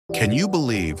Can you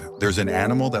believe there's an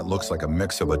animal that looks like a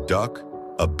mix of a duck,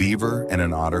 a beaver, and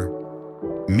an otter?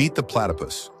 Meet the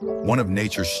platypus, one of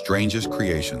nature's strangest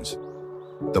creations.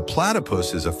 The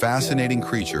platypus is a fascinating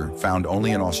creature found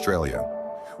only in Australia.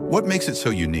 What makes it so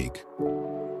unique?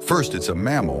 First, it's a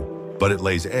mammal, but it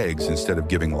lays eggs instead of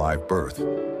giving live birth.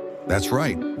 That's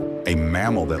right, a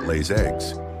mammal that lays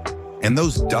eggs. And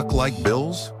those duck-like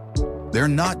bills? They're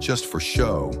not just for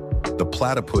show. The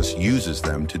platypus uses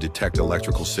them to detect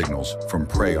electrical signals from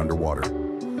prey underwater.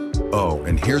 Oh,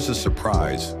 and here's a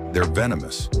surprise, they're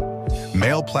venomous.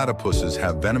 Male platypuses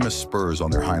have venomous spurs on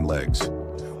their hind legs.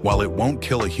 While it won't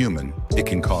kill a human, it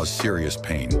can cause serious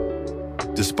pain.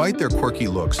 Despite their quirky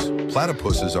looks,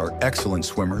 platypuses are excellent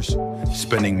swimmers,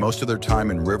 spending most of their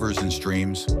time in rivers and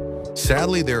streams.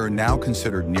 Sadly, they are now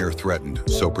considered near threatened,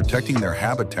 so protecting their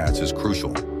habitats is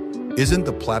crucial. Isn't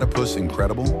the platypus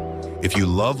incredible? If you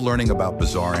love learning about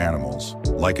bizarre animals,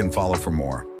 like and follow for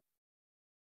more.